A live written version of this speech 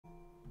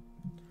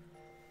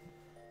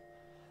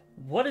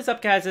What is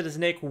up, guys? It is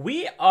Nick.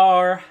 We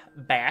are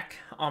back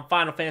on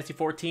Final Fantasy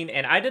XIV,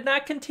 and I did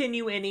not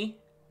continue any.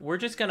 We're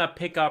just gonna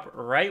pick up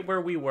right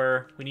where we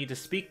were. We need to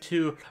speak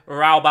to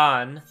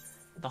Rauban,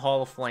 the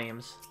Hall of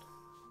Flames.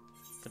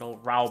 Good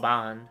old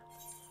Rauban.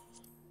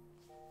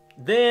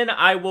 Then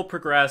I will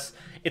progress.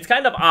 It's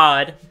kind of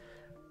odd.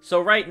 So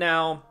right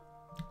now,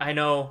 I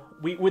know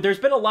there's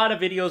been a lot of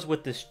videos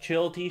with this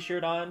chill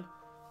t-shirt on.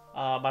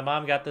 My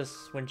mom got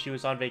this when she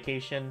was on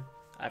vacation.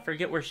 I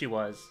forget where she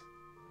was.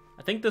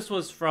 I think this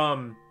was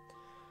from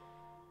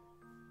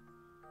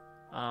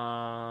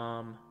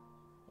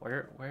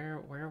where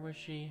was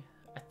she?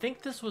 I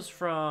think this was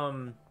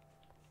from,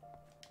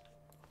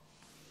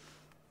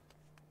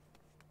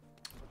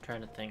 I'm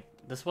trying to think.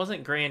 This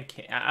wasn't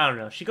I don't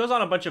know. She goes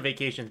on a bunch of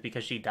vacations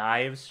because she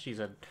dives.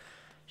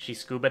 She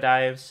scuba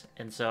dives,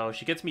 and so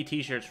she gets me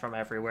t-shirts from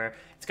everywhere.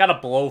 It's got a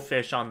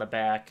blowfish on the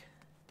back.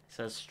 It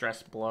says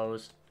stress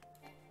blows.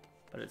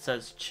 But it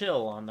says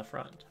chill on the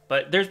front.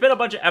 But there's been a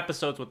bunch of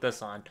episodes with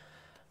this on.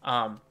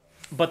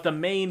 But the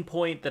main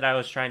point that I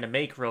was trying to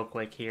make real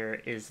quick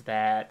here is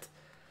that,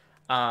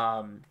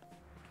 what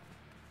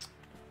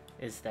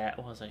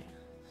was I?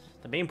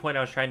 The main point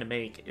I was trying to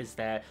make is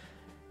that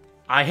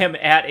I am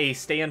at a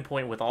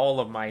standpoint with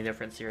all of my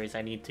different series.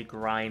 I need to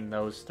grind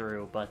those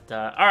through. But,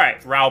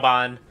 alright,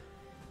 Rauban.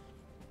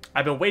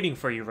 I've been waiting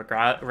for you,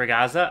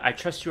 Ragaza. I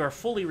trust you are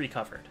fully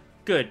recovered.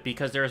 Good,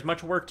 because there is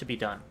much work to be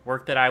done.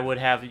 Work that I would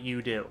have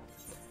you do.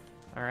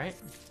 Alright.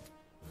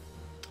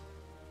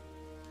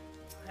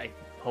 I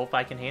hope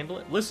I can handle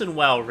it. Listen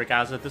well,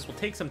 Ragaza. This will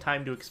take some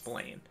time to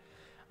explain.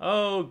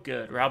 Oh,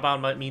 good.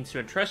 Rauban means to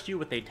entrust you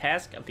with a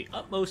task of the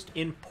utmost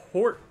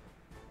import.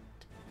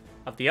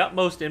 Of the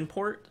utmost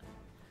import?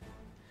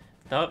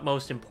 The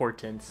utmost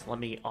importance. Let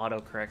me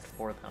autocorrect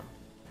for them.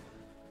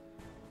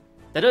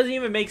 That doesn't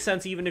even make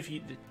sense even if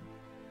you...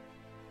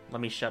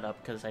 Let me shut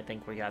up because I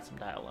think we got some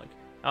dialogue.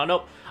 Oh,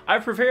 no.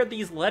 I've prepared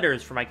these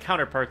letters for my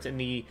counterparts in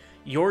the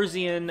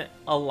Yorzian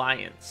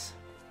Alliance.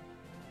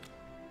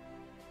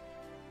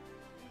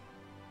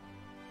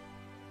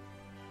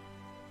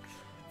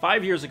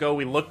 "5 years ago,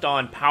 we looked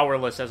on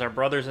powerless as our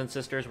brothers and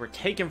sisters were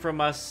taken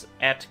from us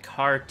at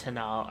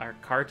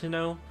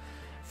Cartano,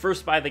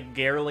 first by the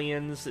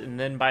Garleans and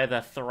then by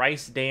the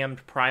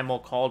thrice-damned primal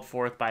called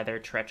forth by their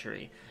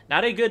treachery.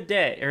 Not a good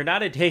day, or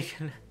not a day...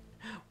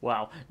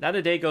 Wow, not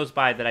a day goes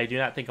by that I do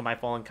not think of my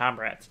fallen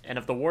comrades, and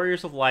of the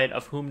warriors of light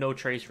of whom no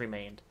trace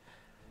remained.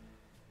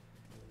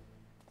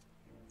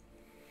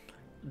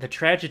 The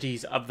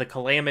tragedies of the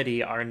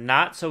calamity are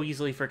not so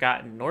easily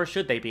forgotten, nor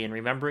should they be. In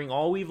remembering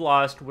all we've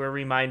lost, we're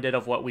reminded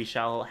of what we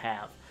shall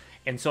have.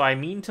 And so I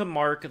mean to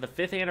mark the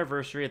 5th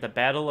anniversary of the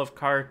Battle of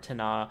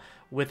Cartana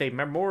with a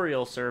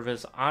memorial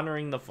service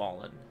honoring the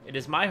fallen. It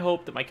is my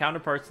hope that my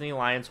counterparts in the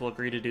Alliance will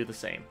agree to do the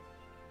same.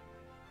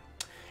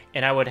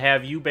 And I would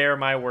have you bear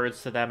my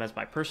words to them as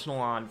my personal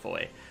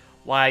envoy.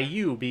 Why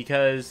you?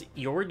 Because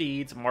your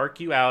deeds mark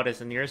you out as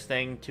the nearest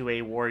thing to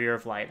a warrior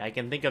of light. I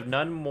can think of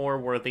none more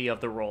worthy of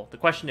the role. The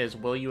question is,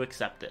 will you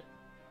accept it?"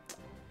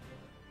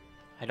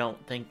 I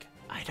don't think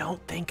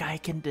I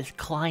can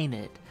decline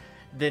it.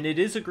 "Then it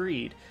is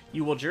agreed.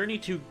 You will journey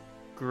to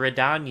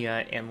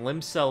Gridania and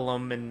Limsa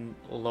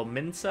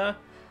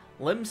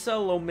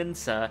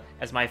Lominsa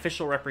as my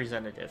official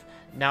representative.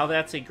 Now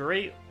that's a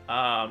great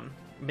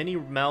many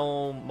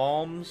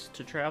malms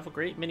to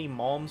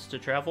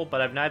travel,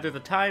 but I've neither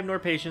the time nor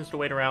patience to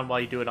wait around while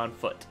you do it on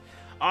foot."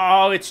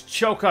 Oh, it's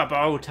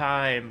Chocobo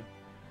time!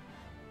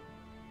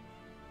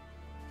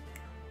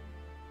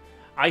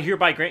 "I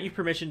hereby grant you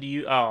permission to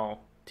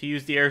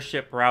use the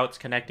airship routes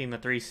connecting the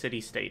 3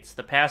 city-states.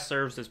 The pass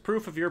serves as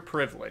proof of your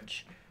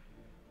privilege.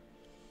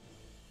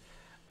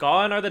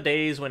 Gone are the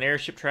days when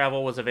airship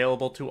travel was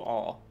available to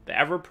all. The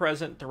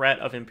ever-present threat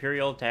of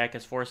Imperial attack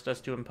has forced us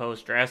to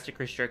impose drastic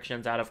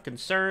restrictions out of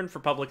concern for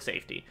public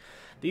safety.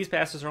 These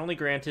passes are only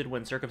granted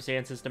when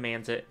circumstances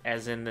demands it,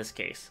 as in this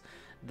case.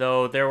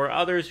 Though there were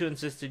others who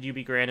insisted you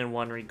be granted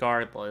one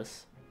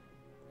regardless.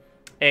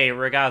 Hey,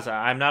 Ragaza,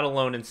 I'm not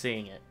alone in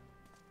seeing it.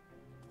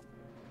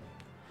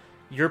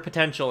 Your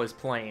potential is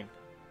plain.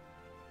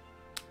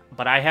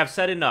 But I have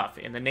said enough.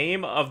 In the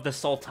name of the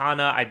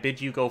Sultana, I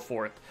bid you go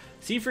forth.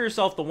 See for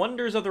yourself the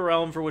wonders of the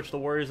realm for which the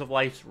warriors of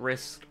life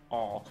risked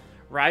all.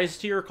 Rise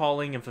to your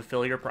calling and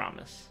fulfill your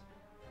promise.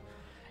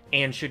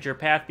 And should your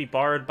path be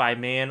barred by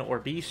man or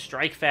beast,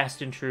 strike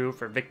fast and true,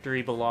 for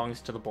victory belongs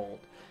to the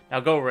bold.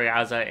 Now go,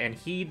 Ragaza, and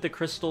heed the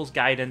crystal's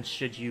guidance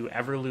should you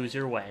ever lose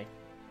your way."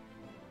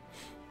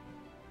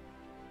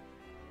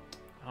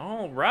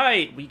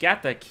 Alright, we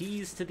got the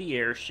keys to the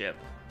airship.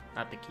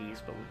 Not the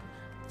keys, but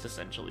it's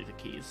essentially the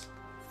keys.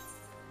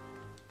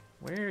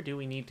 Where do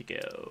we need to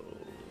go?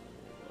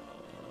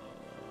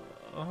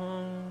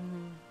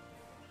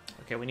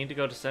 Okay, we need to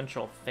go to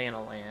Central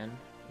Thanalan.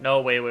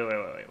 No, wait.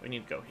 We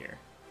need to go here.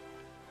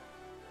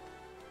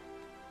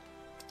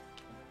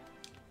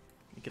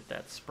 Let me get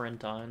that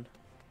sprint on.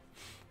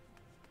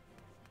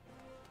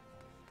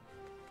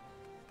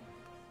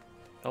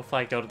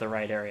 Hopefully I go to the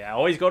right area. I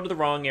always go to the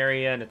wrong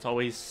area, and it's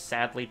always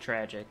sadly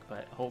tragic,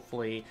 but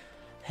hopefully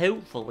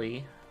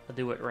Hopefully, I'll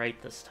do it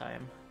right this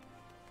time.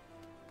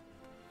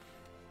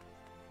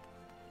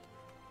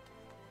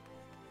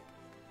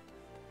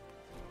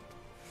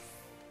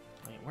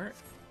 Wait, where?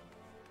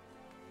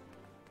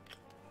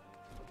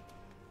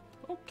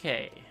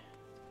 Okay.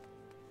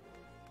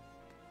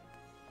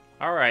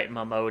 Alright,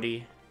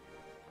 Mamodi.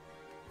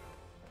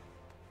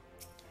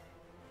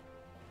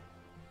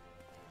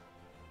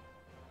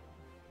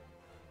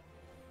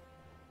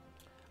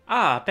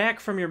 Ah, back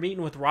from your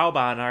meeting with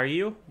Raubon, are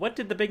you? What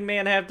did the big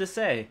man have to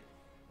say?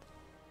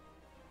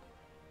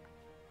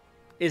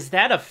 Is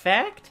that a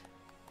fact?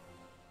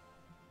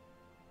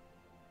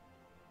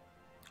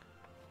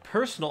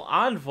 Personal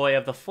envoy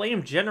of the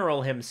Flame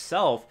General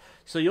himself,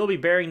 so you'll be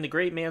bearing the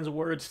great man's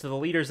words to the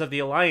leaders of the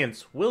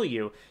Alliance, will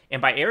you?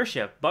 And by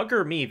airship,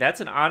 bugger me, that's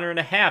an honor and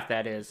a half,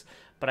 that is.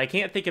 But I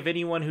can't think of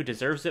anyone who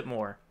deserves it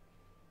more.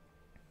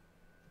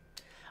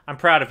 I'm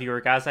proud of you,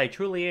 Ragaz, I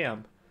truly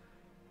am.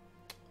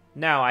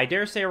 Now, I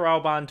dare say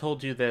Raubon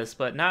told you this,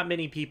 but not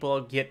many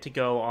people get to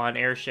go on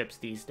airships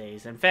these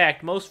days. In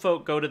fact, most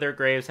folk go to their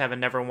graves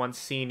having never once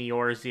seen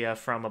Eorzea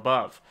from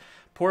above.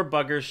 Poor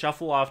buggers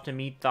shuffle off to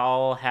meet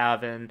Thal,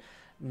 having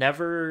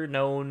never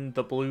known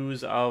the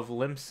blues of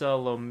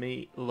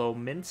Limsa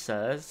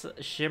Lominsa's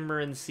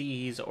shimmering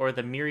seas or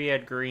the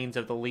myriad greens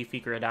of the leafy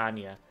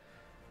Gridania.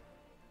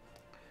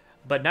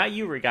 But not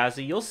you,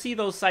 Ragazzi. You'll see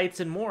those sights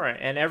and more,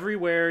 and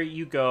everywhere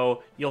you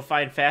go, you'll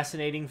find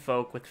fascinating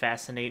folk with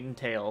fascinating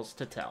tales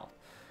to tell.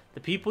 The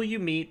people you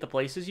meet, the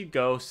places you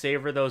go,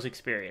 savor those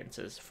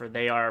experiences, for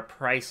they are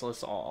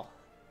priceless all.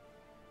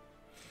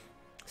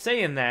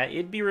 Saying that,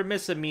 it'd be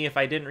remiss of me if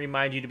I didn't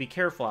remind you to be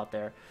careful out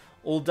there.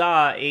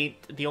 Ul'dah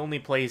ain't the only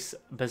place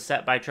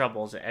beset by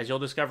troubles, as you'll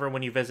discover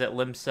when you visit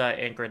Limsa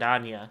and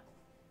Gridania.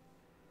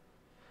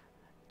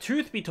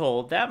 Truth be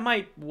told, that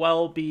might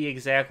well be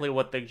exactly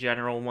what the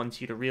General wants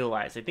you to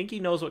realize. I think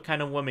he knows what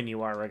kind of woman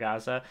you are,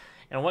 Ragazza,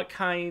 and what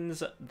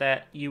kinds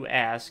that you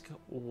ask.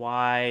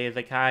 Why,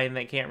 the kind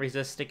that can't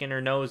resist sticking her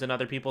nose in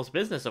other people's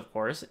business, of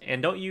course,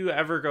 and don't you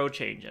ever go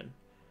changing.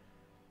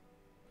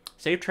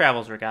 Safe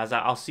travels,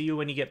 Ragazza. I'll see you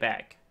when you get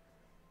back.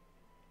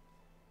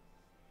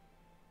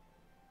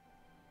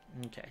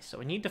 Okay, so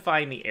we need to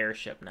find the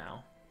airship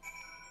now.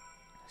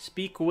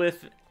 Speak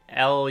with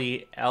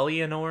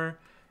Eleanor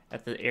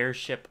at the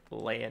airship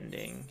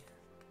landing.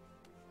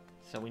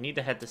 So we need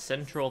to head to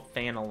Central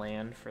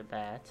Thanalan for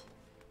that.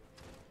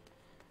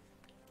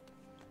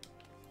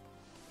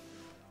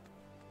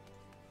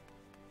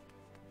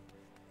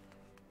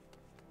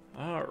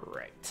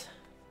 Alright.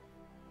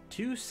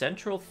 To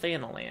Central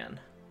Thanalan.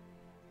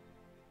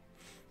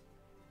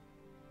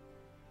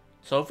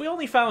 So if we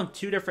only found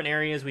 2 different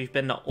areas, we've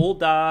been to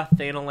Ul'dah,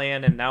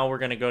 Thanalan, and now we're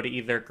going to go to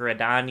either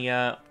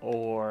Gridania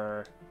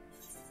or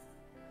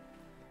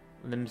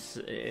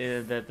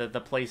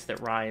the place that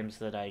rhymes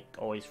that I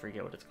always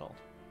forget what it's called.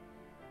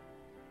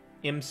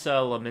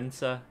 Imsa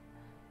Laminsa.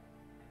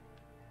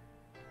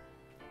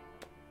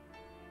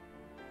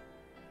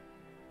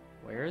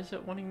 Where is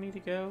it wanting me to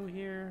go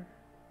here?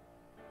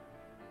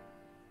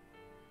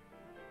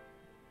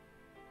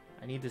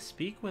 I need to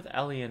speak with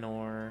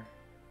Eleanor.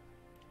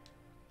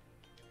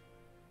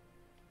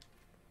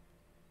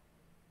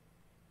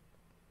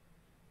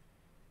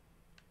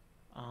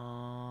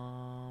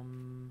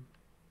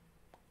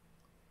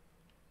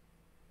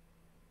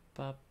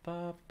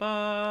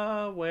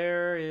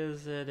 Where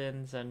is it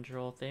in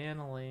Central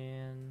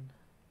Thanalan?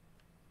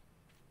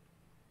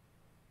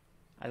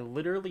 I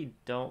literally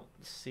don't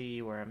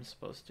see where I'm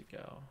supposed to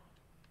go.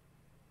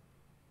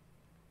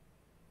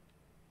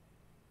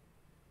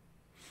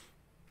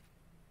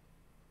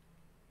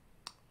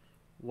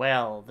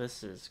 Well,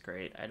 this is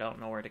great. I don't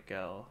know where to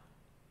go.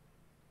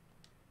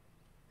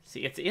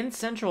 See, it's in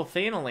Central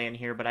Thanalan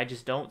here, but I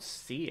just don't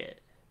see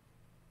it.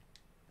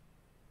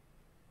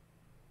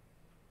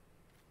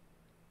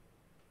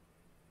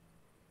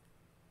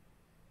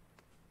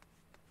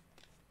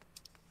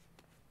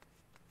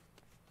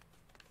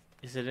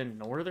 Is it in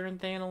Northern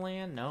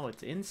Thanalan? No,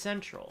 it's in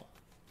Central.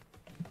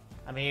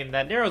 I mean,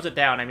 that narrows it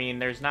down. I mean,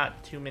 there's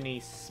not too many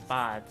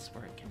spots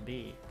where it can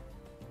be.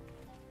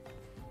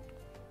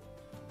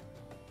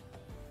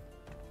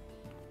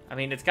 I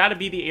mean, it's got to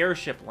be the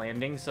airship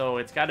landing, so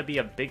it's got to be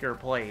a bigger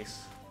place.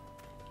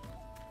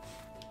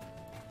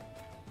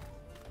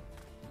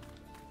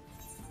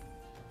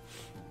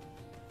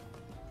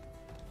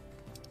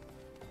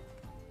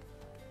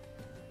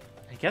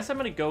 I guess I'm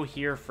going to go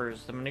here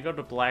first. I'm going to go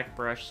to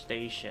Blackbrush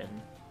Station.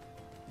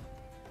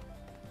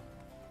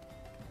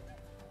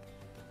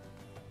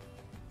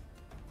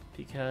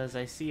 Because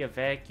I see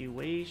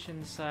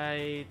evacuation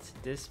sites,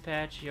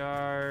 dispatch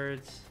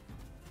yards,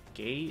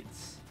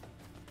 gates,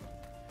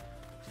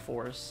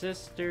 Four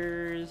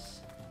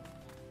Sisters.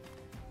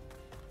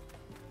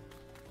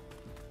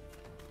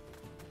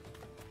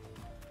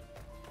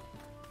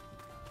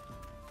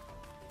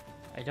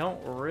 I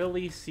don't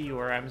really see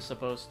where I'm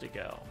supposed to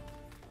go.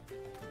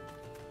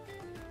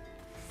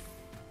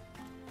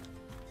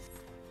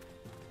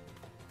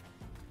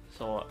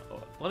 So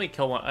Let me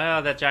kill one.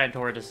 Oh, that giant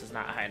tortoise is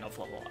not high enough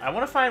level. I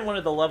want to find one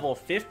of the level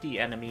 50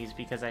 enemies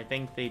because I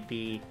think they'd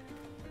be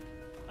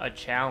a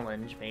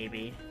challenge,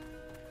 maybe.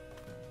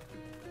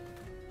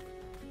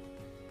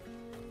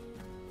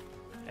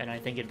 And I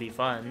think it'd be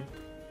fun.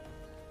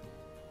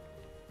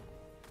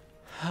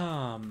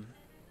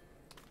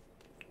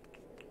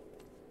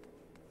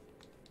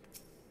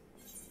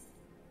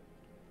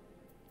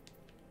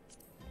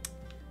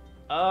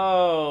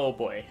 Oh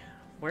boy.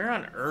 Where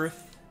on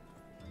earth?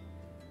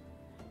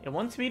 It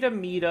wants me to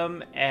meet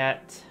him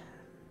at...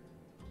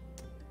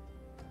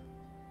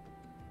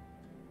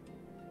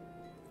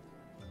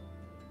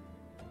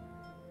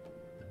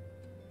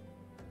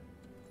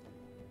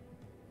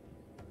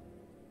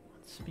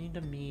 Wants me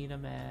to meet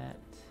him at...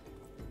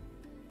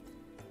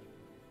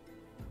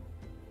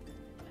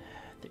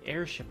 the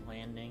airship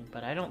landing,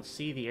 but I don't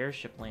see the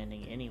airship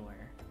landing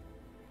anywhere.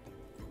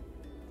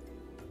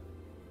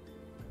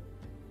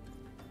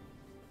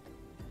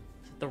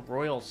 The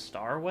Royal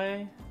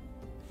Starway?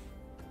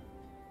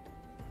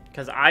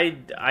 Because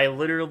I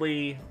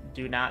literally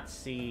do not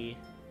see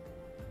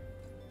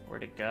where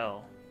to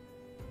go.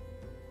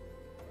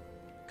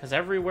 Because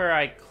everywhere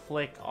I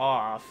click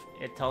off,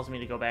 it tells me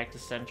to go back to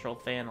Central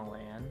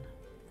Thanalan.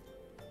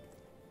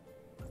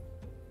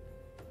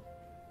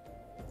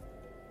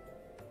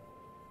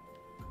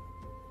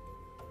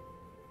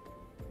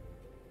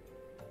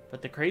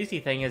 But the crazy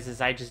thing is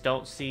I just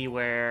don't see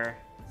where...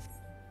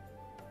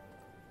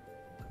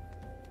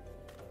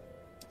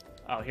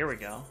 Oh, here we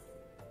go.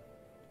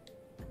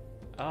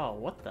 Oh,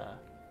 what the?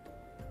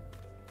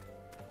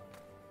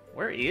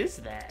 Where is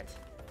that?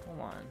 Hold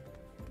on.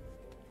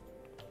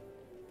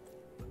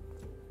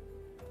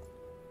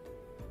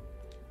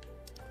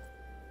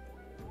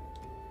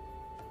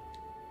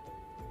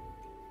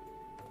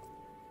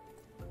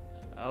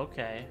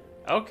 Okay.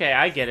 Okay,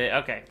 I get it.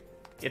 Okay.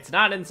 It's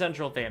not in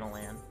Central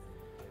Thanalan.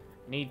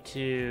 Need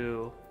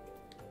to...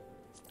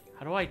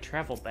 How do I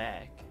travel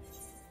back?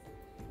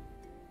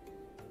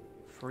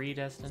 Free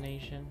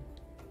destination.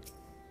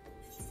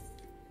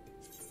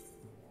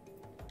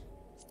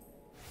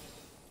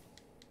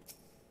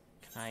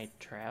 Can I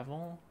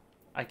travel?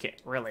 I can't,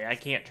 really, I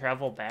can't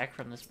travel back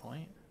from this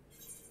point?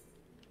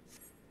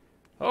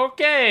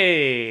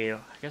 Okay! I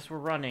guess we're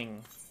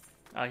running.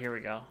 Oh, here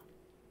we go.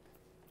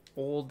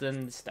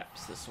 Olden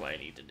steps, this is what I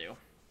need to do.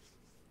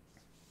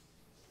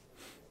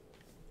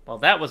 Well,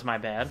 that was my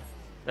bad.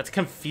 That's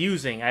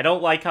confusing. I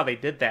don't like how they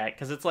did that,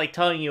 because it's like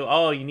telling you,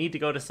 oh, you need to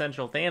go to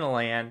Central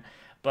Thanalan,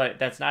 but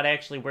that's not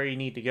actually where you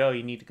need to go.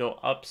 You need to go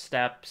up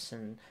steps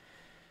and...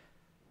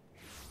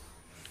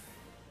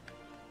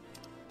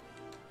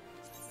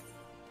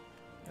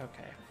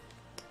 Okay.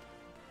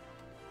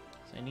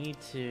 So I need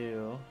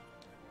to...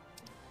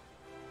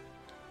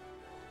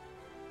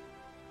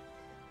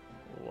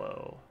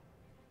 Whoa.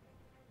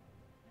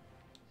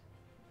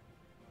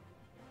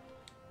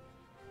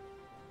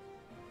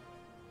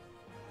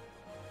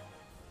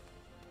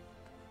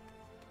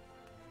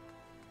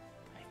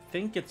 I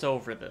think it's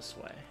over this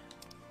way.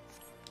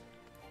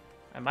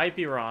 I might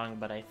be wrong,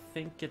 but I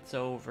think it's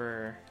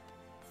over...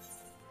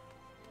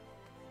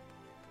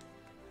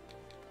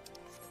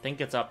 I think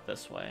it's up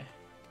this way.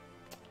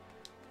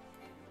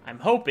 I'm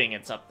hoping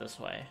it's up this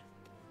way.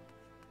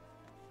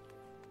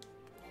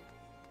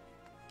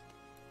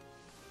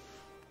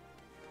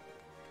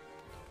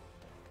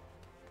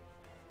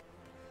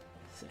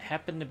 Does it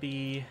happen to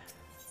be...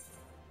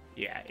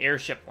 Yeah,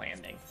 airship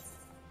landing.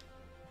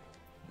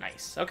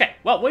 Nice. Okay,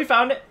 well, we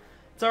found it.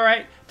 It's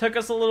alright. Took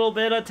us a little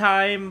bit of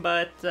time,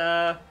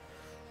 but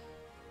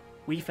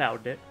we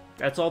found it.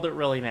 That's all that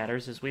really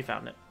matters, is we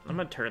found it. I'm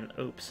gonna turn...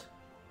 Oops.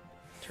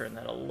 Turn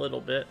that a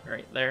little bit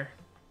right there.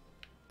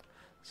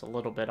 It's a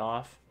little bit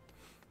off.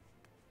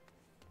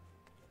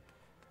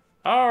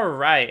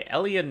 Alright,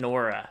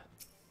 Eleonora.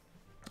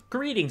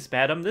 Greetings,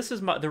 madam. This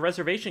is the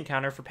reservation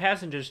counter for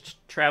passengers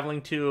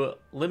traveling to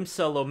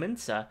Limsa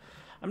Lominsa.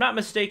 I'm not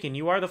mistaken.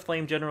 You are the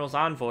Flame General's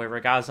envoy,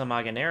 Ragaza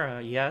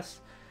Maganera, yes?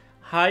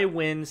 High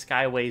Wind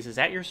Skyways is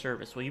at your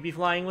service. Will you be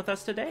flying with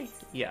us today?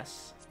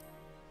 Yes.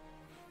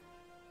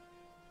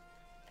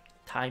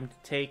 Time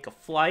to take a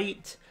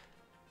flight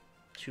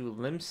to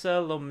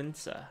Limsa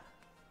Lominsa.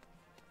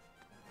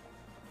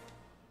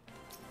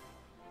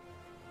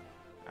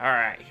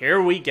 Alright,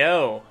 here we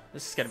go.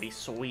 This is gonna be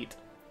sweet.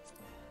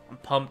 I'm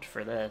pumped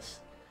for this.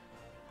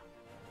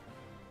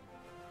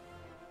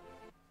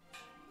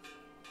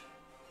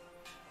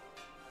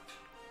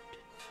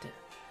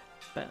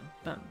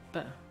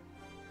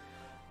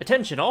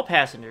 Attention all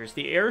passengers,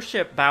 the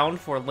airship bound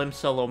for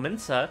Limsa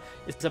Lominsa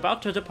is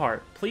about to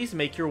depart. Please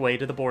make your way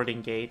to the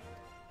boarding gate.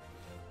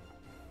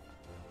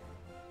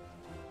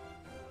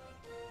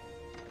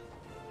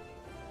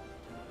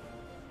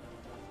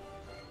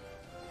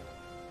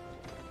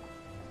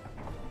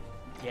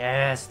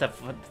 Yes,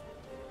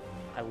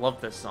 I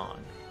love this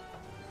song.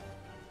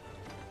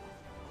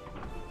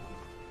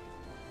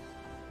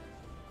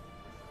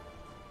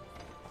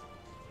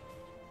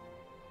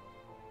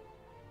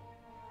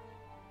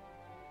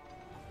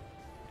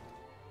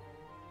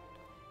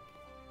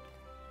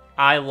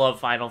 I love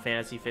Final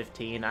Fantasy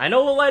 15. I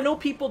know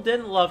people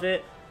didn't love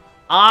it.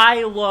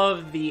 I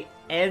love the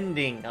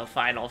ending of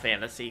Final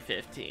Fantasy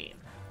 15.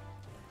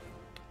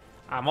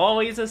 I'm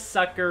always a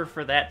sucker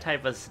for that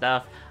type of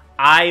stuff.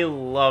 I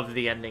love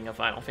the ending of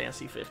Final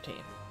Fantasy 15.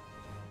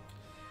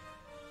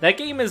 That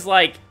game is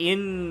like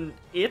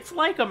it's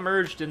like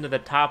emerged into the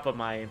top of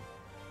my...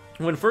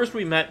 When first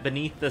we met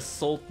beneath the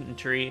Sultan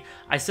tree,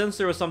 I sensed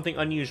there was something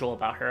unusual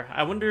about her.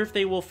 I wonder if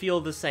they will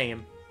feel the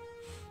same.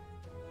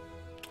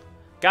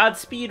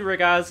 Godspeed,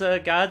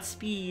 Ragaza,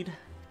 Godspeed.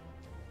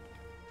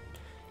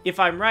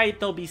 If I'm right,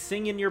 they'll be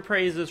singing your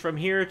praises from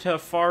here to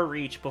far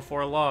reach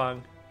before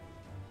long.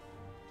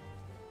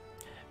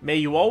 May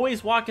you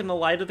always walk in the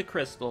light of the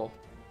crystal.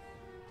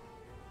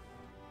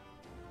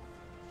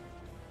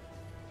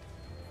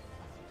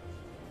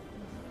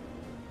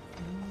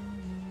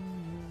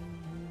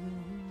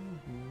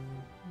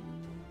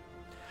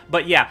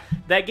 But yeah,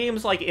 that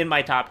game's like in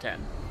my top 10.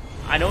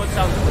 I know it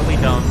sounds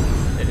really dumb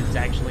that it's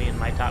actually in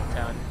my top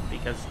 10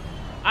 because,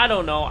 I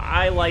don't know,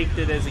 I liked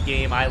it as a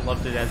game, I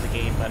loved it as a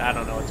game, but I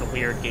don't know, it's a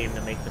weird game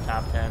to make the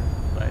top 10.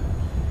 But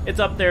it's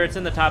up there, it's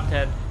in the top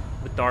 10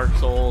 with Dark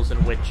Souls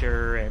and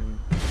Witcher and...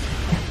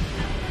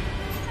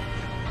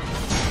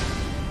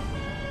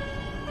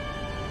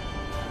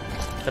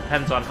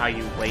 Depends on how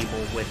you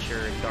label Witcher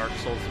and Dark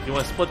Souls. If you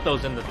want to split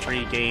those into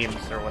 3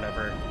 games or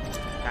whatever, it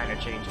kind of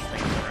changes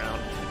things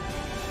around.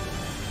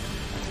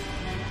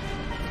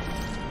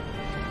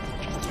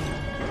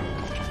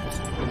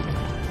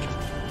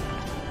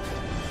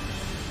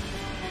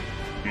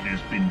 It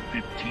has been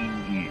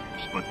 15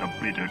 years, but the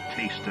bitter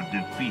taste of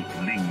defeat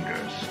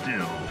lingers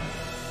still.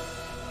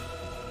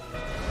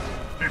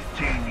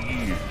 15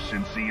 years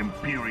since the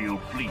Imperial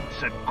fleet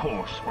set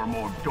course for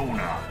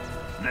Mordona,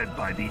 led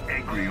by the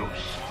Egrios,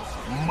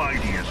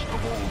 mightiest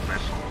of all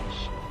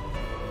vessels.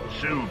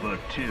 Silver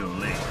Till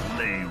Lake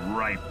lay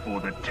ripe for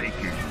the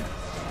taking,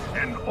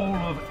 and all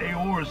of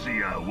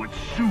Eorzea would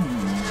soon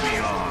be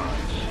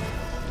ours.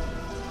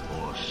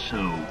 Or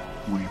so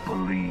we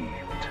believed.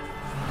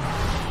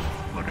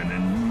 But an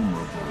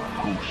innumerable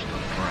host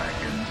of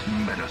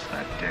dragons met us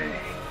that day,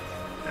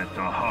 at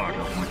the heart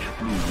of which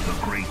flew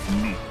the great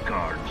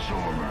Midgard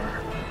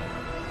Zormer.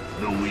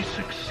 Though we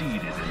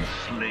succeeded in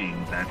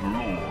slaying that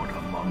lord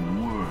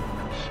among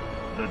worms,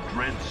 the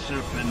dread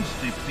serpent's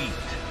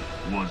defeat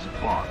was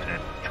bought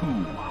at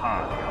too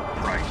high a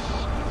price.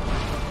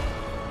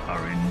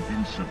 Our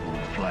invincible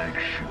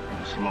flagship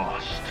was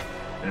lost,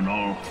 and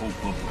all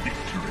hope of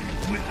victory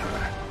with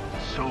her.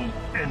 So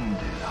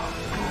ended our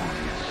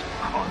glorious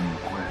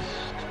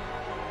conquest.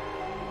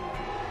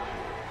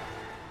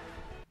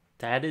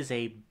 That is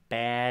a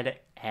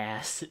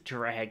bad-ass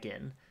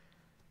dragon.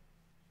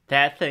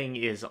 That thing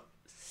is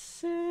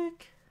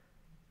sick.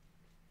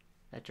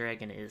 That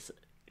dragon is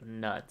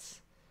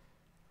nuts.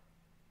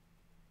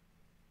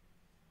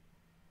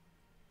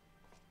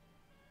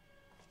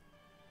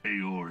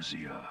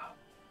 Eorzea,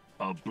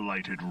 a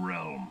blighted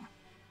realm,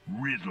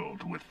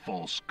 riddled with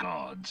false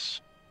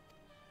gods.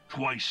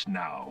 Twice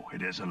now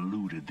it has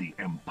eluded the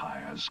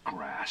Empire's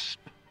grasp.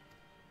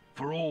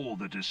 For all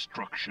the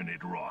destruction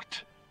it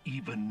wrought,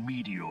 even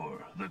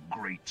Meteor, the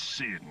great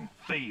sin,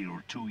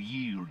 failed to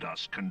yield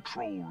us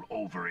control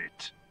over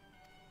it.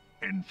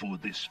 And for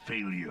this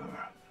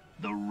failure,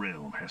 the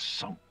realm has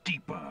sunk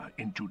deeper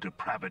into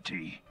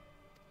depravity.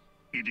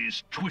 It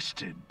is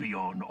twisted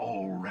beyond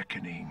all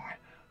reckoning,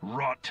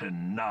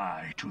 rotten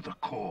nigh to the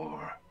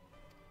core.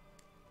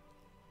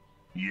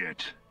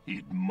 Yet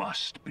it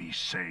must be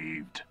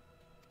saved.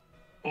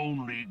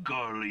 Only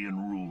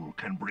Garlean rule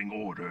can bring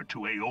order to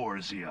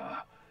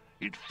Eorzea.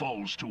 It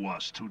falls to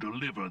us to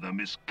deliver the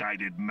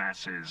misguided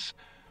masses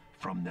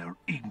from their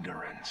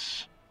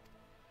ignorance.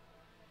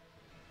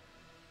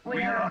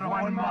 We are of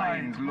one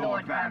mind,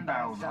 Lord Van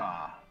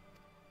Balzar.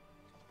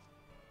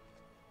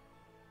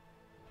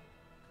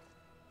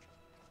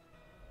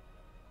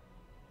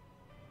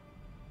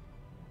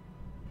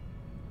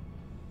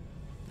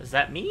 Is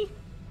that me?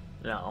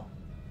 No.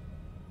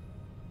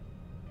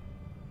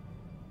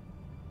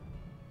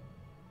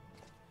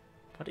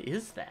 What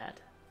is that?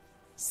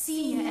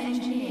 Senior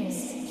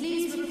engineers,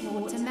 please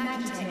report to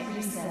Magitech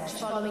research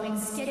following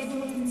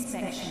scheduled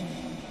inspection.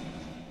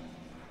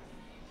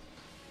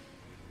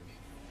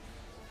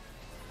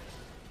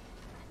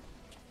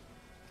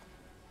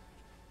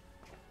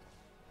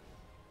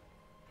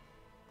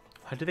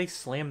 Why do they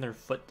slam their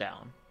foot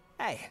down?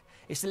 Hey,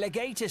 is the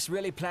Legatus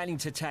really planning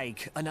to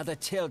take another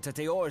tilt at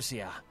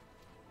Eorzea?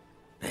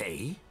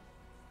 Hey?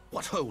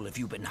 What hole have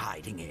you been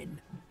hiding in?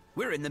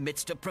 We're in the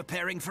midst of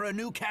preparing for a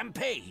new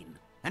campaign,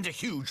 and a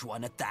huge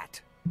one at that.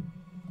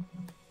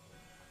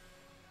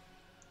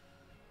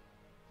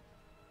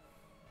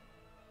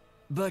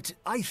 But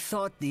I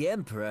thought the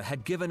Emperor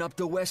had given up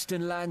the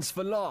Western lands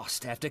for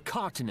lost after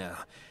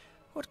Cartano.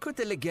 What could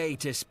the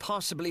Legatus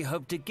possibly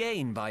hope to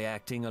gain by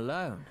acting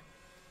alone?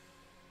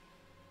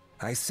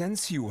 I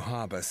sense you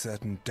harbor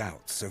certain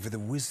doubts over the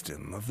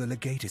wisdom of the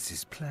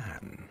Legatus's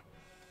plan.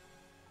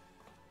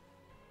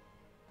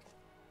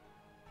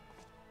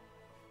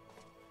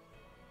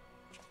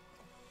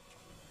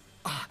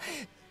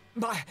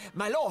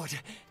 My lord!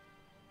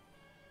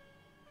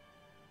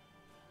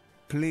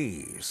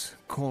 Please,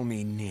 call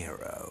me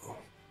Nero.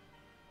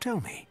 Tell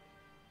me,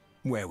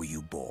 where were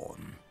you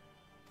born?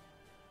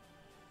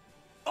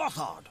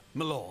 Othard,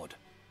 my lord.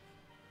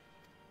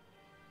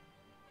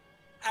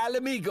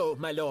 Alamigo,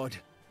 my lord.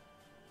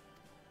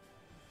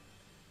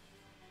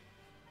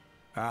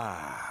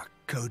 Ah,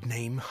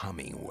 codename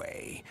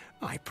Hummingway,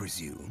 I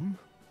presume?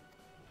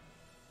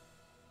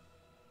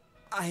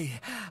 I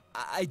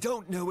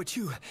don't know what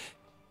you...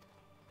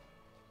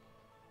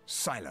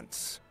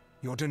 Silence.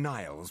 Your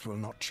denials will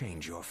not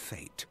change your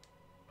fate.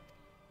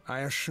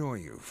 I assure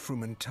you,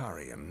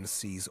 Frumentarium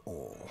sees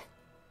all.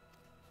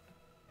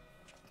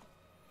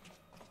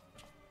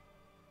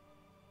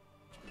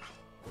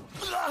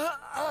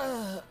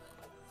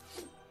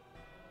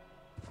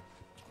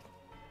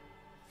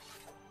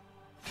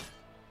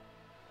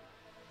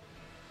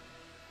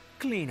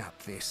 Clean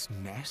up this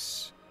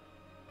mess,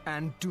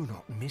 and do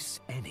not miss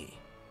any,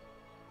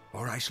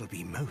 or I shall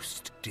be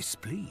most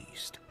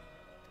displeased.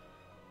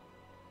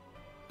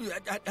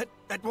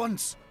 At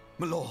once,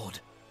 my lord.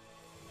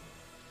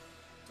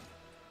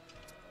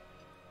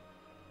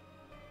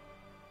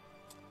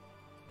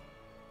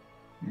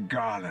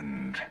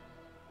 Garland.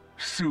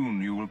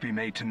 Soon you will be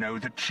made to know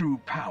the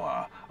true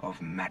power of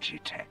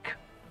Magitech.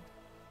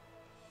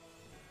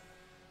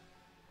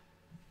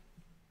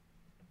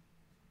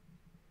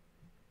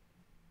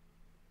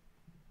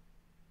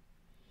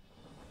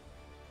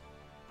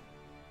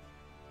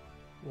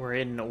 We're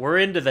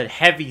into the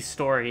heavy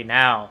story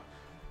now.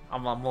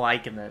 I'm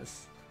liking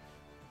this.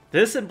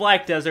 This and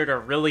Black Desert are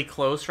really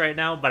close right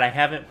now, but I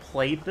haven't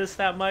played this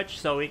that much,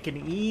 so it can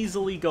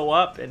easily go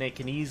up and it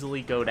can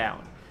easily go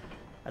down.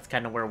 That's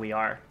kind of where we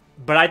are.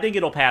 But I think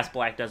it'll pass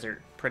Black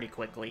Desert pretty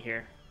quickly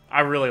here.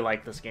 I really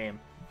like this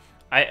game.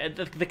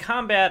 The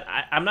combat,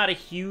 I'm not a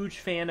huge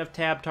fan of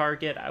tab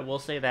target. I will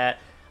say that.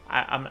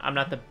 I'm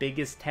not the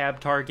biggest tab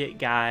target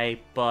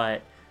guy,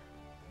 but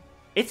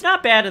it's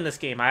not bad in this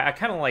game. I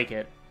kind of like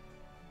it.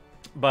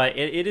 But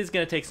it is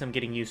going to take some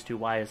getting used to.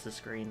 Why is the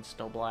screen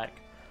still black?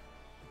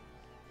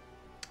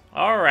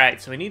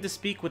 Alright, so we need to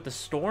speak with the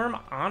Storm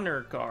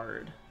Honor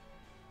Guard.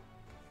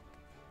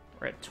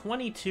 We're at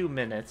 22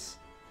 minutes.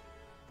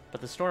 But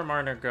the Storm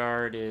Honor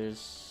Guard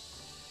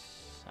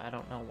is... I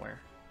don't know where.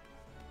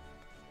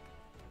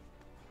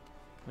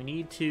 We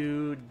need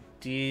to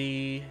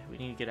we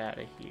need to get out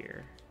of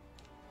here.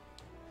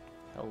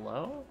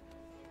 Hello?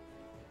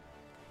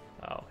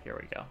 Oh, here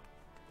we go.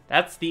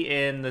 That's the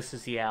in, this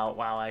is the out.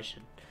 Wow, I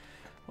should...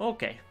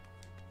 Okay.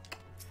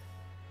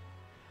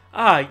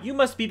 Ah, you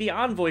must be the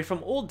envoy from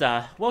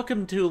Ul'dah.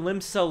 Welcome to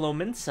Limsa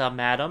Lominsa,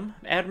 madam.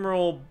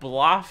 Admiral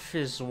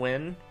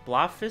Blafiswin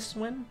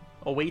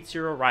awaits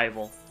your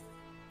arrival.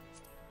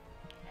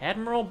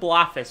 Admiral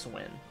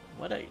Blafiswin.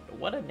 What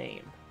a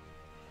name.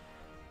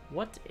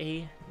 What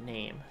a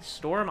name.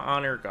 Storm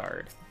Honor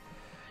Guard.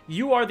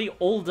 You are the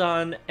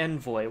Ul'dah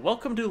envoy.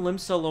 Welcome to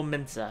Limsa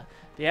Lominsa.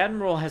 The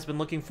Admiral has been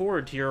looking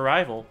forward to your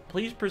arrival.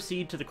 Please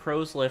proceed to the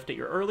Crow's Lift at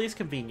your earliest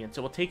convenience.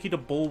 It will take you to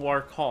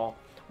Bulwark Hall.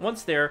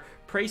 Once there,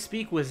 pray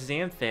speak with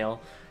Xanthale.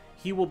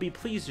 He will be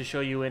pleased to show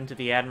you into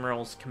the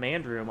Admiral's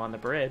command room on the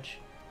bridge.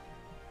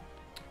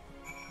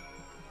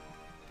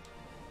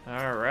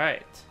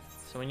 Alright.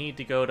 So we need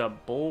to go to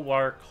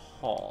Bulwark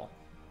Hall.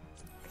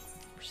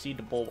 Proceed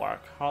to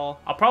Bulwark Hall.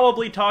 I'll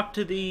probably talk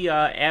to the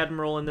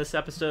Admiral in this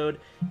episode,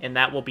 and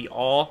that will be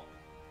all.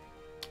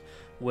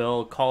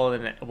 We'll call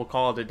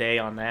it a day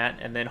on that,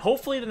 and then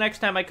hopefully the next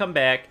time I come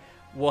back,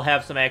 we'll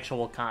have some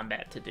actual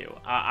combat to do.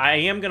 I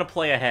am gonna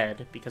play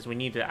ahead because I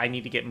need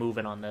to get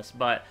moving on this,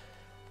 but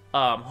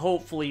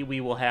hopefully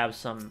we will have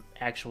some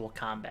actual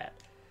combat.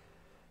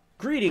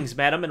 Greetings,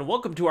 madam, and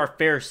welcome to our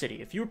fair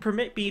city. If you would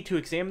permit me to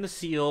examine the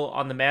seal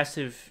on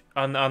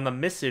the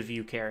missive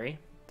you carry.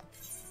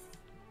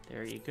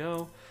 There you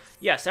go.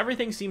 Yes,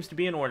 everything seems to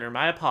be in order.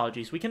 My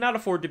apologies. We cannot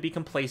afford to be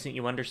complacent,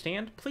 you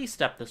understand? Please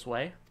step this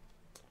way.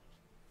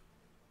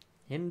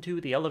 Into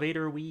the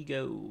elevator we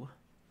go.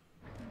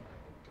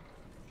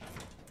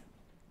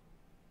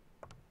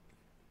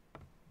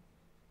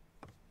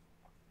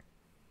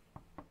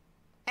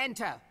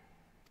 Enter.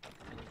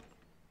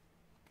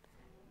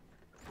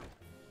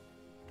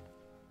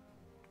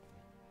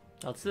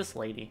 Oh, it's this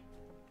lady.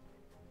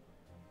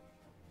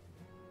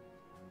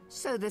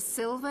 So the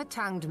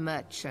silver-tongued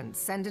merchants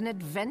send an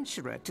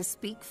adventurer to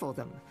speak for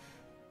them.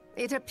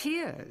 It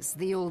appears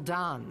the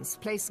Uldans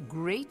place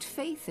great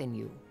faith in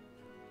you.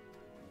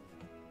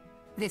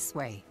 This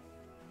way.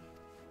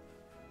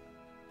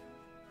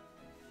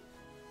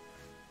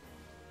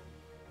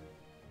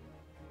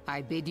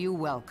 I bid you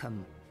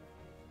welcome.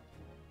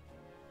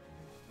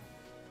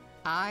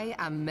 I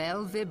am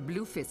Melvi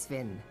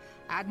Blufisvin,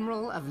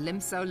 Admiral of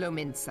Limsa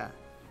Lominsa,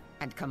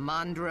 and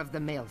Commander of the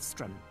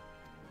Maelstrom.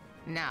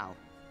 Now,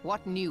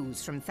 what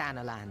news from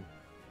Thanalan?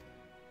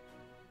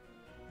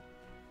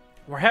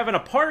 We're having a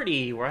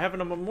party! We're having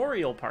a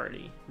memorial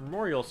party.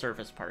 Memorial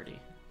service party.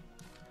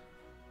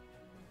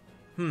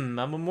 A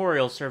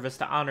memorial service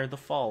to honor the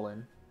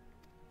fallen.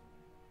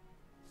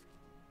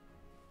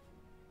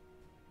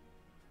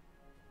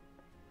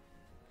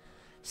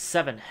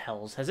 7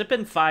 hells. Has it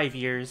been 5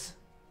 years?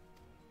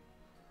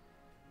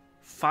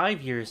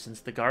 5 years since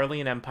the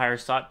Garlean Empire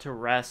sought to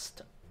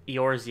wrest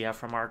Eorzea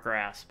from our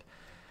grasp.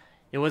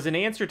 It was an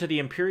answer to the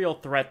imperial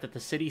threat that the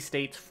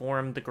city-states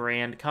formed the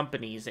Grand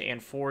Companies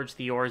and forged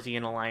the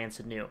Eorzean alliance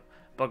anew.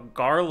 But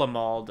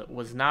Garlemald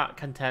was not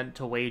content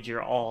to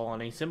wager all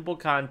on a simple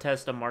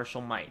contest of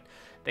martial might.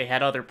 They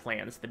had other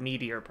plans, the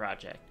Meteor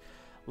Project.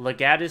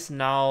 Legatus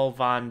Nal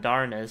von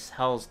Darnus,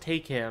 Hell's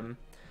Take Him,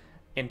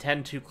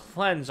 intend to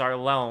cleanse our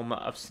realm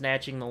of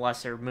snatching the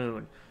lesser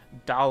moon,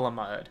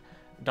 Dalamud,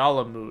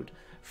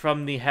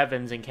 from the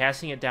heavens and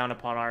casting it down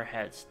upon our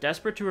heads.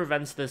 Desperate to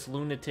prevent this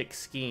lunatic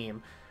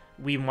scheme,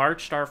 we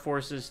marched our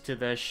forces to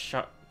the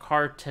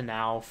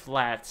Cartanau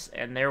Flats,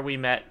 and there we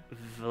met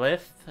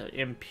Vlith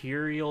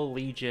Imperial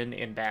Legion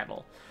in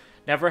battle.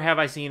 Never have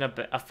I seen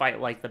a fight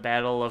like the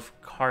Battle of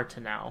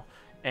Cartanau,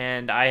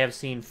 and I have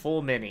seen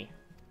full many.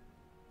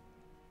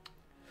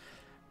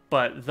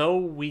 But though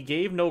we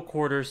gave no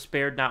quarter,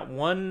 spared not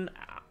 1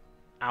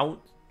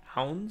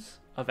 ounce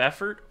of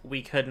effort,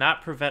 we could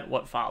not prevent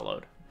what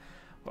followed.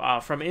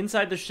 From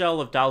inside the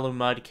shell of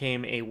Dalumud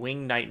came a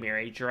winged nightmare,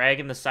 a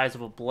dragon the size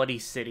of a bloody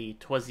city.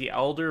 'Twas the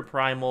elder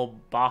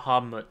primal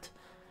Bahamut,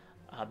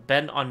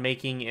 bent on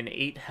making an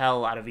 8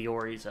 hell out of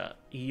Eorzea.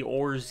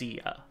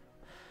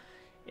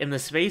 In the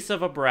space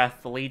of a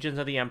breath, the legions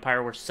of the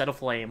Empire were set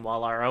aflame,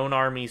 while our own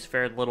armies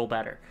fared little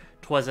better.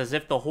 'Twas as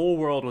if the whole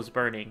world was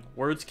burning.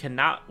 Words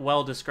cannot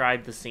well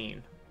describe the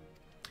scene.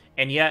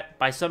 And yet,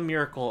 by some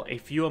miracle, a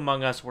few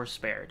among us were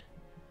spared.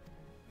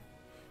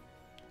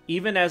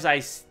 Even as I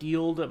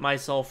steeled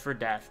myself for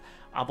death,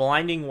 a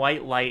blinding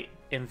white light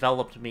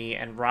enveloped me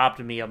and robbed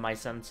me of my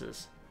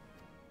senses.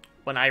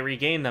 When I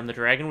regained them, the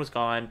dragon was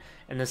gone,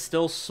 and the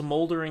still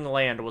smoldering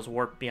land was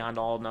warped beyond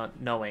all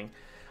knowing,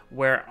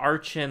 where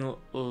Archon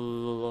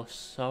Lugoy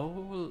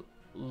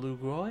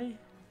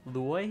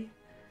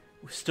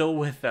was still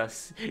with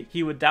us.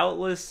 He would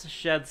doubtless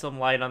shed some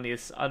light on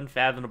these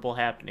unfathomable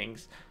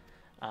happenings.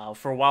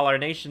 For while our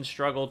nation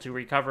struggled to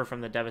recover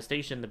from the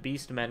devastation, the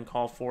beastmen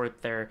call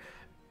forth their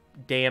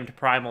damned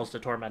primals to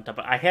torment them.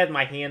 But I had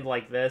my hand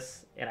like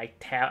this, and I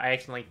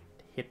accidentally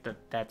hit the...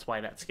 That's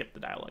why that skipped the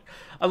dialogue.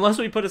 Unless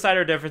we put aside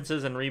our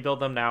differences and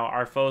rebuild them now,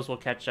 our foes will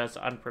catch us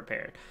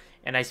unprepared.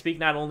 And I speak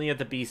not only of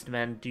the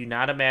beastmen. Do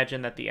not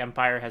imagine that the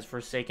Empire has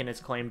forsaken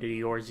its claim to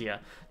Eorzea.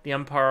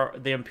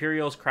 The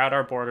Imperials crowd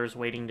our borders,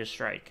 waiting to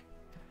strike.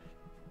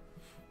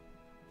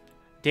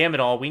 Damn it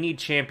all, we need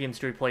champions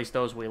to replace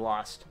those we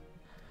lost.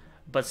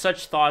 But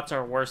such thoughts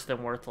are worse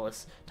than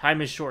worthless.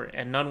 Time is short,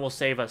 and none will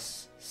save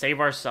us. Save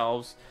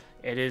ourselves.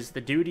 It is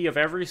the duty of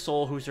every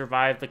soul who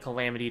survived the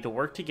calamity to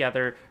work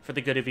together for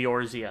the good of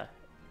Eorzea.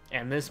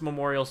 And this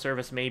memorial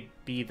service may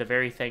be the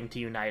very thing to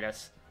unite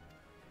us.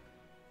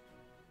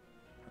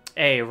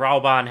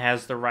 Rauban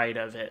has the right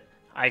of it.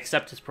 I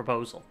accept his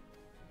proposal.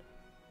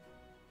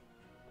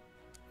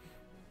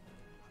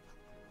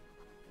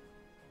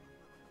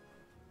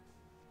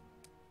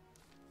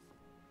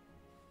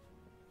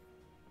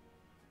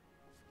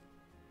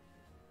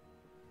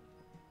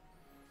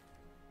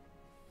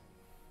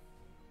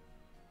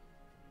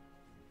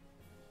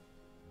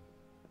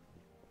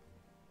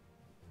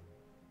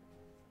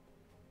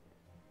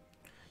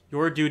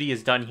 Your duty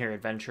is done here,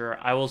 adventurer.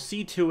 I will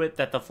see to it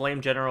that the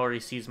Flame General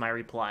receives my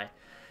reply.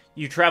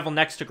 You travel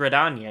next to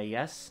Gridania,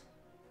 yes?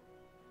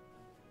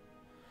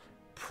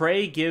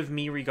 Pray give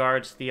me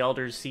regards to the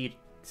Elder's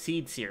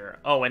Seedseer.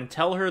 Oh, and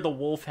tell her the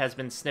wolf has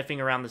been sniffing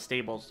around the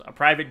stables. A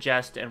private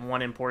jest and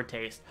one in poor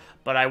taste,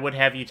 but I would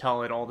have you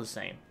tell it all the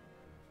same.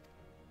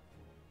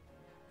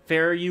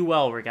 Fare you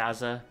well,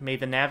 Ragaza. May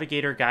the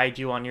Navigator guide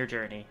you on your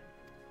journey.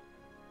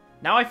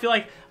 Now I feel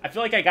like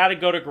I gotta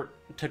go to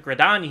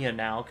Gridania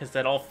now, because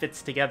that all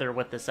fits together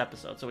with this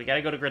episode. So we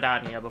gotta go to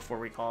Gridania before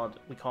we call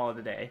it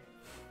a day.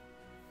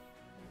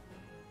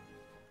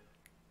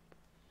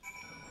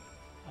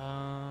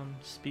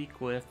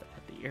 Speak with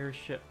at the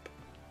airship.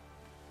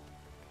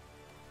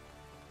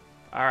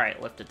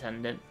 Alright, lift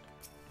attendant.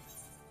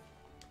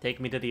 Take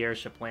me to the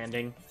airship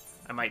landing.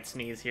 I might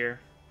sneeze here.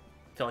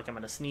 I feel like I'm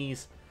gonna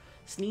sneeze.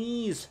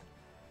 Sneeze!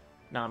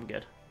 No, I'm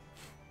good.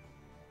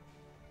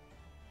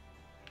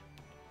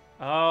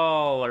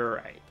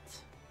 Alright.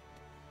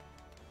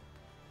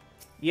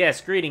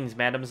 Yes, greetings,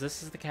 madams.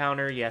 This is the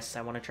counter. Yes,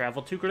 I want to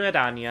travel to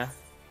Gridania.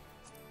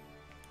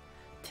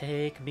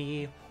 Take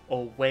me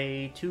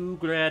away to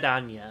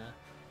Gridania.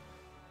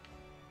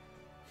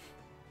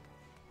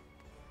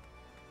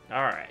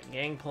 Alright,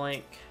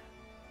 gangplank.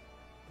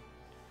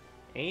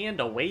 And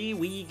away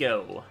we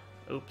go.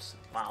 Oops.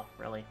 Wow,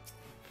 really?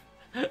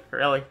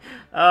 Really?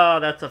 Oh,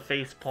 that's a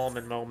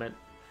face-palming moment.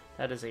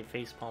 That is a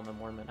face-palming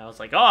moment. I was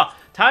like, oh,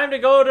 time to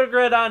go to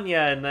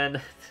Gridania, and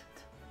then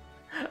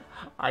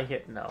I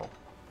hit no.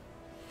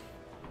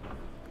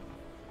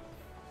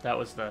 That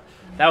was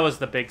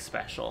the big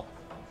special.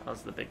 That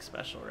was the big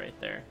special right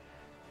there.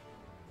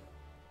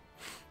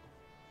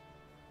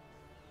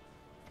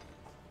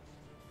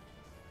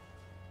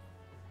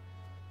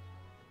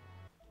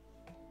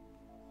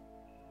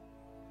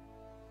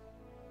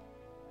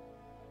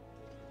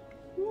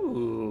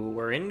 Ooh,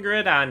 we're in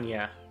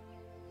Gridania.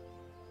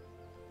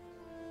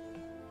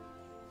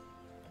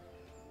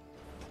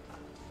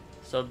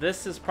 So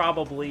this is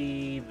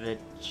probably the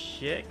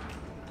chick,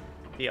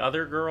 the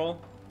other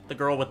girl, the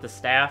girl with the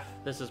staff.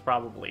 This is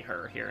probably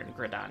her here in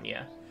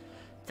Gridania.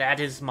 That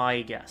is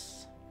my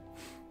guess.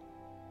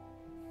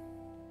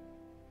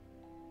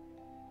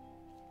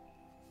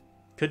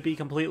 Could be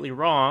completely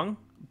wrong,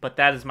 but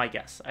that is my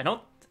guess. I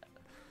don't...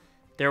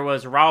 There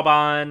was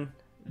Raubon,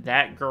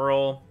 that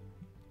girl,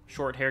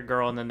 short-haired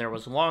girl, and then there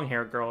was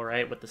long-haired girl,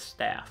 right, with the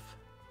staff.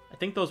 I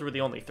think those were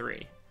the only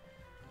three.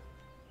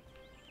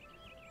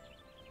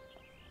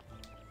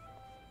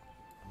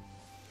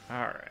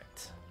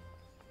 Alright.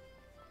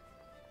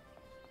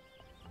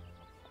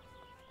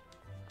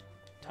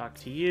 Talk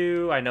to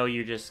you. I know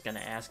you're just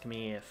gonna ask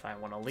me if I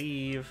want to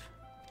leave.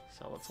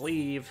 So let's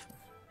leave.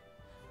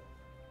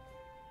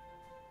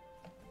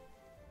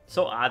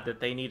 So odd that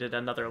they needed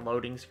another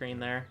loading screen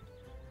there.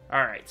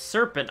 Alright,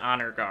 Serpent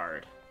Honor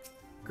Guard.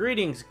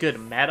 Greetings, good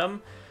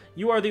madam.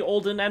 You are the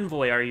Olden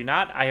Envoy, are you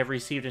not? I have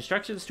received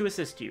instructions to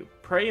assist you.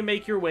 Pray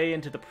make your way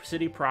into the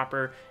city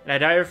proper, and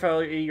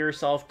identify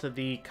yourself to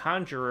the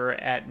Conjurer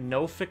at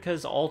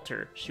Nofika's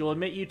altar. She will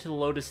admit you to the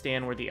Lotus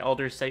Stand where the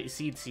Elder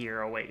Seed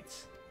Seer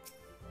awaits.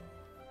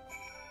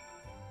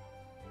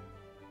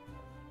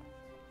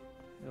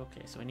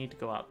 Okay, so I need to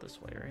go out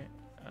this way,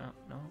 right?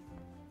 No.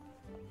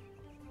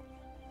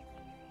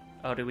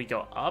 Oh, do we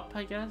go up,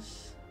 I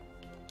guess?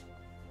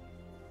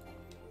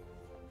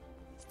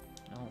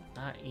 No,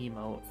 not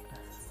emote.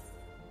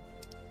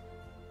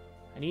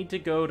 I need to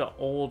go to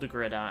Old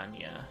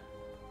Gridania.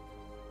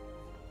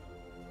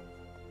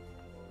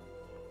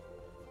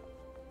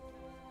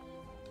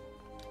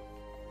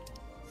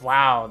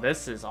 Wow,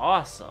 this is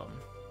awesome.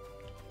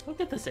 Look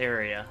at this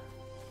area.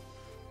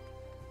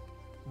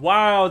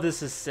 Wow,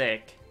 this is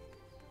sick.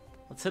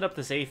 Let's hit up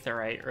this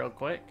Aetherite real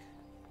quick,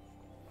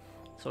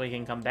 so we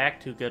can come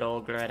back to good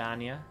old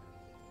Gridania.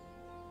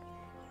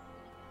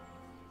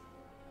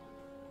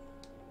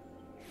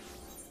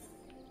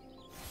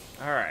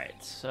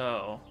 Alright,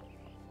 so...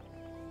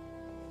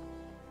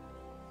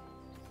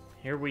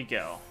 here we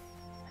go.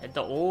 Head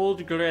to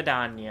Old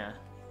Gridania.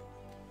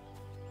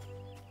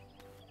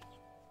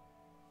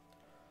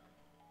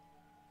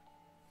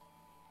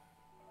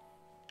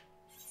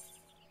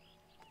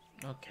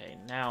 Okay,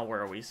 now where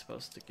are we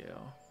supposed to go?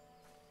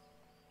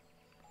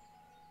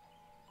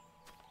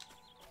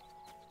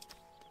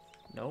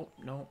 Nope,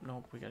 nope,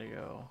 nope, we gotta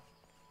go.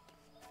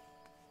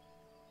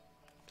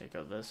 Okay,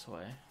 go this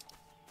way.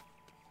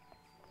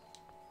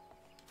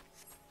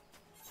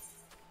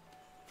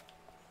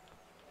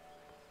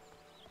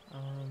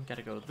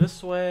 Gotta go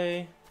this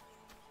way.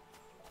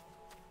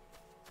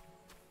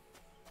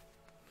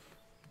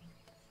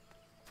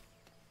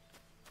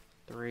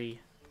 Three,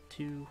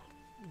 two,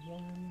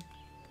 one,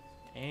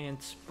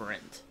 and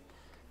sprint.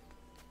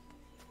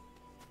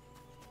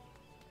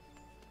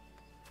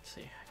 Let's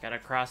see, I gotta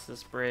cross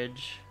this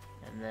bridge,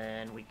 and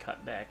then we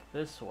cut back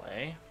this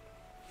way.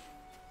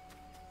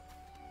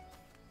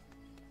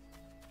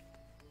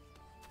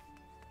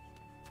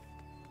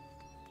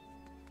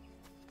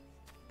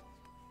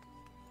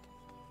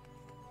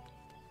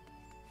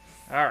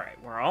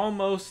 Alright, we're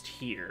almost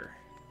here.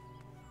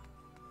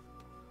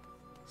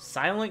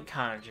 Silent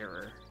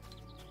Conjurer.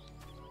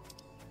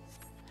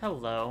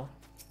 Hello.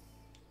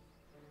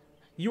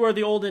 You are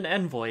the Olden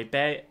Envoy,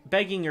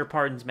 begging your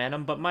pardons,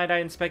 madam, but might I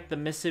inspect the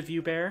missive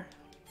you bear?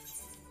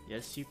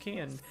 Yes, you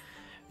can.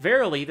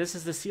 Verily, this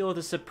is the seal of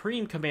the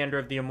Supreme Commander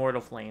of the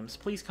Immortal Flames.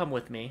 Please come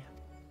with me.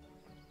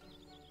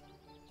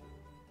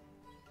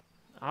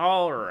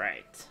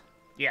 Alright.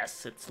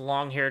 Yes, it's the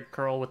long-haired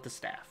girl with the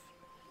staff.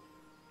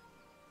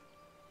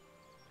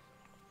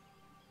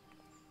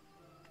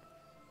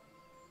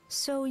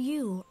 So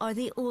you are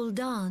the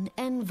Uldan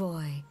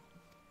Envoy.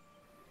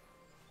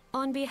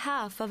 On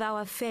behalf of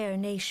our fair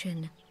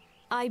nation,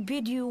 I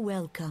bid you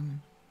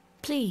welcome.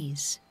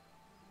 Please.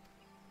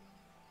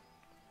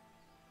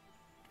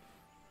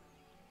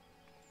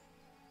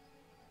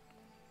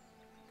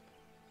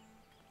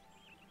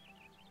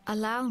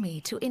 Allow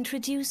me to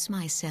introduce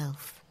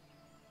myself.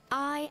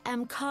 I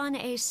am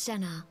Khan-e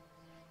Senna,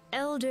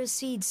 Elder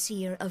Seed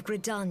Seer of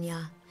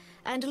Gridania,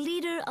 and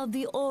leader of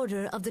the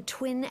Order of the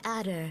Twin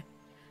Adder,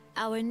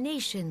 our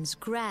nation's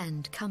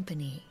grand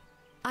company.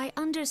 I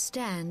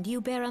understand you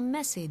bear a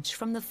message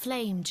from the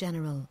Flame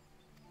General.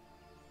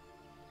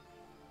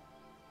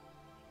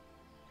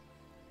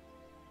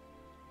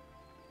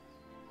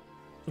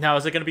 Now,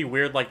 is it going to be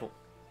weird like...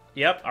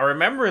 Yep, a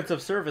remembrance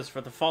of service for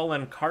the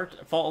fallen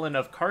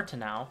of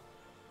Cartanau.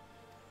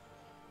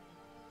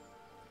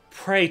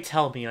 Pray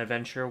tell me, I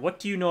venture, what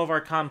do you know of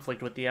our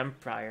conflict with the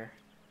Empire?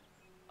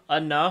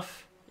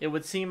 Enough. It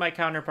would seem my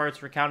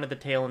counterparts recounted the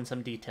tale in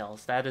some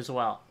details, that as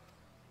well.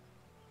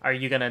 Are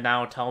you gonna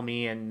now tell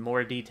me in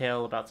more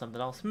detail about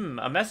something else?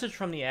 A message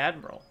from the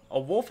Admiral. A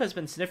wolf has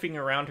been sniffing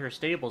around her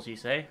stables, you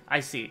say? I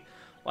see.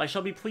 Well, I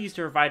shall be pleased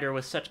to provide her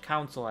with such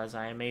counsel as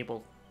I am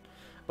able.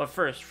 But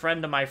first,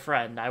 friend of my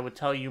friend, I would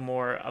tell you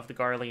more of the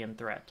Garlean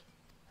threat.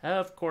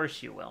 Of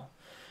course you will.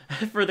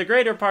 For the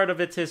greater part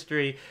of its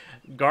history,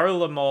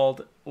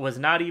 Garlemald was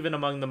not even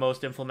among the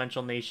most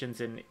influential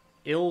nations in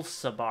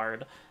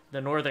Ilsabard,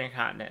 the northern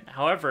continent.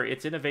 However,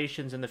 its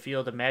innovations in the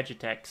field of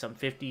magitech some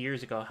 50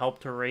 years ago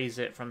helped to raise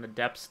it from the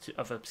depths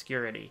of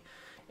obscurity.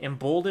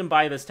 Emboldened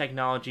by this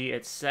technology,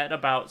 it set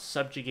about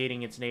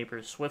subjugating its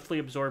neighbors, swiftly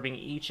absorbing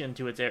each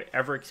into its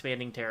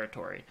ever-expanding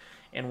territory.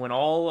 And when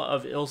all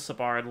of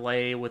Ilsabard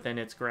lay within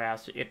its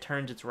grasp, it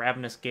turned its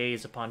ravenous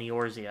gaze upon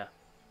Eorzea.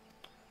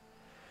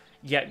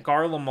 Yet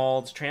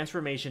Garlemald's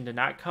transformation did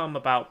not come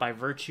about by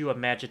virtue of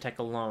magitech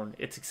alone.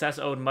 Its success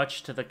owed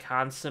much to the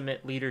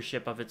consummate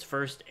leadership of its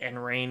first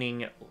and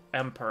reigning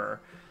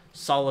emperor,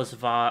 Solus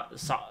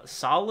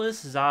Zasgalvis,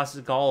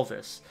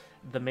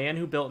 the man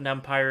who built an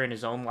empire in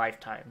his own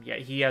lifetime. Yet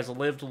he has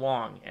lived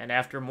long, and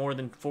after more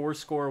than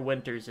 80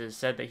 winters it is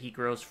said that he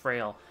grows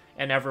frail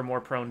and ever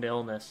more prone to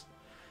illness.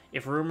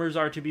 If rumors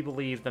are to be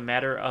believed, the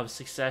matter of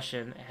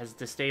succession has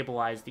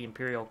destabilized the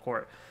imperial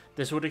court.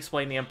 This would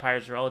explain the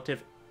empire's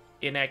relative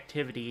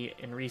inactivity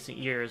in recent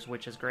years,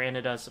 which has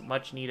granted us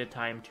much needed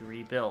time to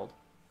rebuild.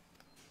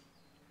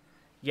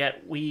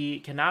 Yet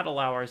we cannot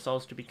allow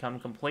ourselves to become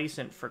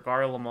complacent, for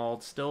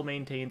Garlemald still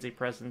maintains a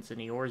presence in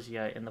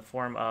Eorzea in the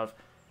form of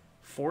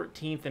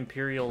 14th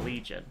Imperial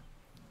Legion.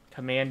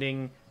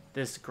 Commanding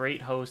this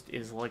great host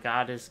is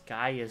Legatus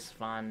Gaius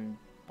von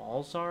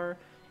Balzar,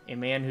 a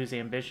man whose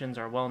ambitions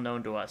are well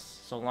known to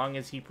us. So long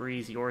as he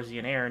breathes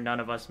Eorzean air,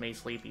 none of us may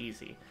sleep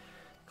easy.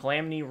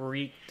 Calamity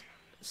wreaked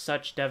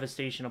such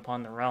devastation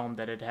upon the realm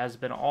that it has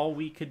been all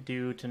we could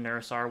do to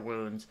nurse our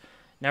wounds,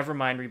 never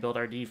mind rebuild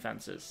our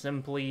defenses.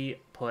 Simply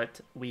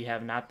put, we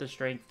have not the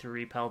strength to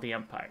repel the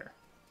Empire.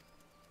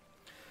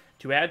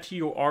 To add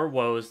to our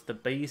woes, the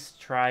base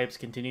tribes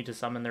continue to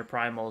summon their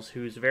primals,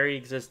 whose very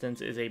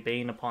existence is a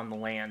bane upon the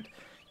land.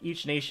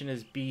 Each nation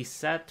is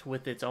beset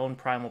with its own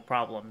primal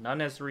problem. None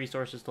has the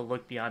resources to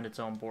look beyond its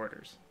own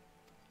borders.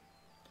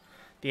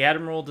 The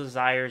Admiral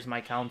desires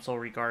my counsel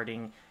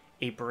regarding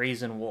a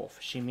brazen wolf.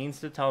 She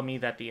means to tell me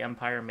that the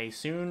Empire may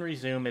soon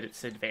resume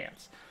its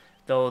advance.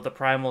 Though the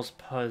primals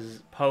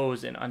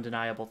pose an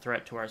undeniable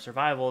threat to our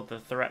survival, the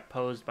threat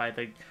posed by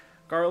the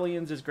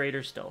Garleans is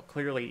greater still.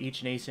 Clearly,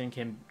 each nation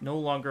can no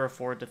longer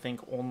afford to think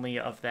only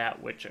of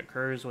that which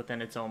occurs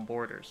within its own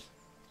borders.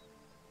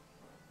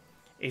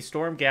 A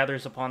storm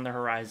gathers upon the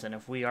horizon.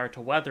 If we are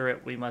to weather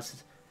it, we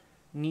must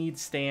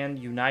needs stand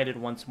united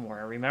once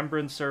more. A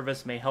remembrance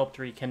service may help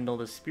to rekindle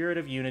the spirit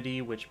of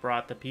unity which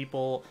brought the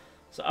people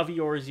of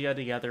Eorzea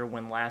together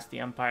when last the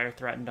Empire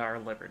threatened our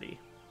liberty.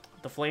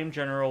 The Flame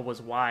General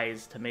was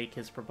wise to make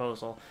his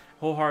proposal.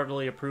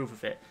 Wholeheartedly approve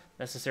of it.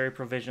 Necessary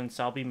provisions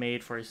shall be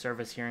made for a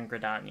service here in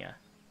Gridania.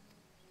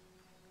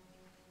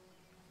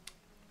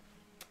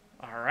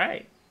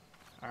 Alright.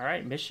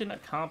 Alright, mission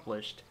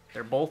accomplished.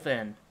 They're both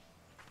in.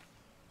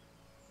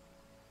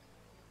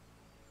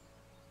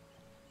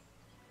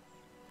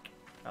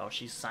 Oh,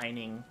 she's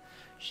signing.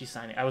 She's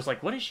signing. I was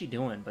like, what is she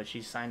doing? But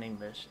she's signing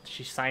this.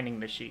 She's signing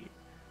the sheet.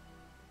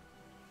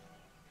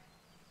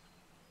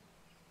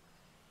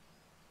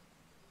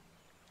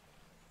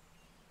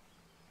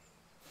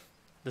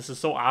 This is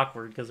so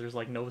awkward because there's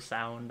like no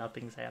sound,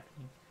 nothing's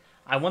happening.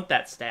 I want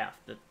that staff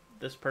that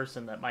this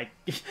person that my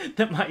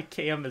that my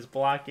cam is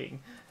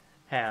blocking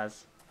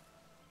has.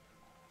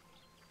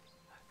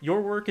 Your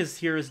work is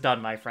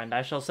done, my friend.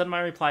 I shall send my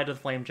reply to the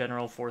Flame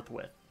General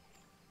forthwith.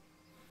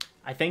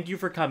 I thank you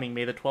for coming.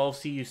 May the 12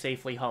 see you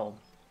safely home.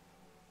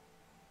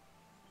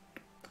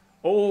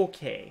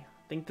 Okay,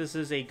 I think this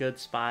is a good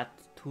spot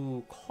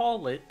to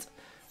call it.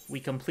 We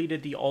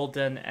completed the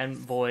Alden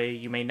Envoy.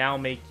 You may now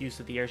make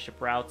use of the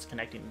airship routes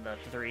connecting the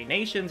 3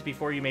 nations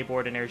before you may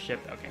board an airship.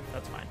 Okay,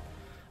 that's fine.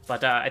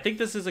 But I think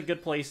this is a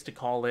good place to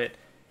call it.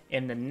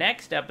 In the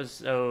next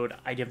episode,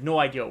 I have no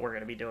idea what we're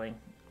going to be doing.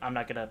 I'm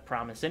not going to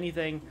promise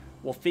anything.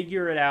 We'll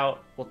figure it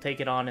out. We'll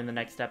take it on in the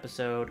next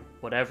episode.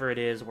 Whatever it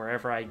is,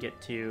 wherever I get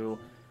to.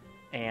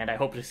 And I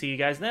hope to see you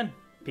guys then.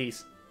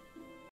 Peace.